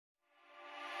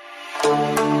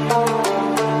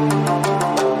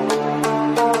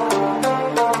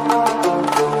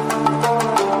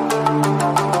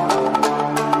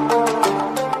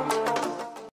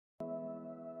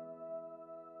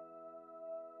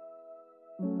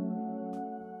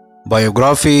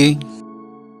Biography.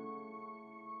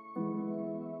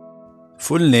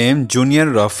 Full name Junior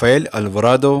Rafael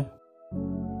Alvarado.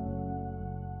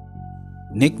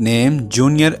 Nickname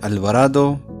Junior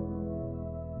Alvarado.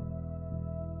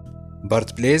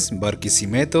 Birthplace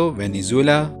Barquisimeto,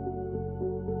 Venezuela.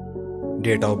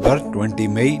 Date of birth 20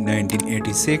 May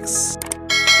 1986.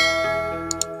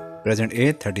 Present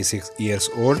age 36 years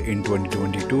old in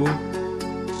 2022.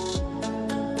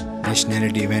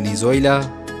 Nationality Venezuela.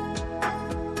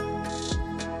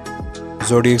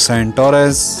 Zodiac sign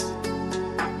Taurus.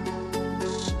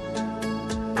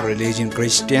 Religion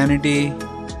Christianity.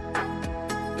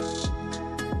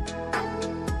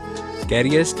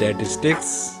 Career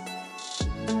statistics.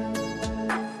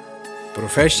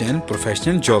 Profession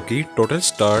professional jockey. Total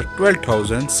start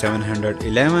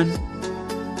 12,711.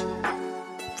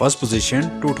 First position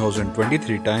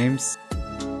 2023 times.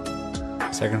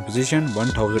 Second position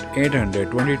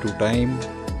 1822 times.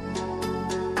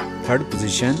 Third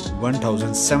position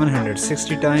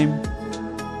 1760 times.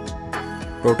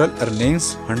 Total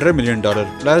earnings $100 million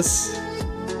plus.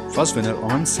 First winner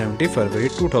on 70 February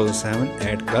 2007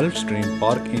 at Gulfstream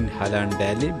Park in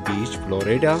Hallandale Beach,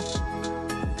 Florida.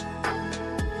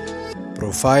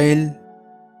 Profile.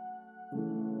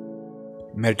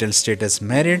 Marital status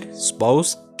married.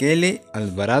 Spouse Kele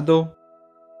Alvarado.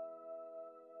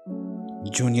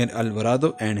 Junior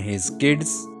Alvarado and his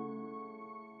kids.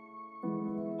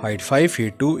 Height 5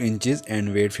 feet 2 inches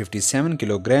and weight 57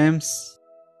 kilograms.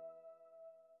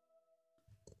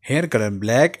 Hair color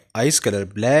black, eyes color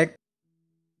black.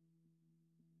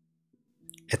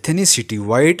 Ethnicity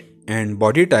white and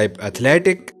body type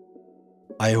athletic.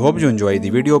 I hope you enjoy the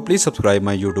video. Please subscribe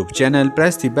my YouTube channel.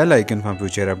 Press the bell icon for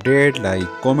future update. Like,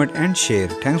 comment and share.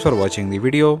 Thanks for watching the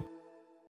video.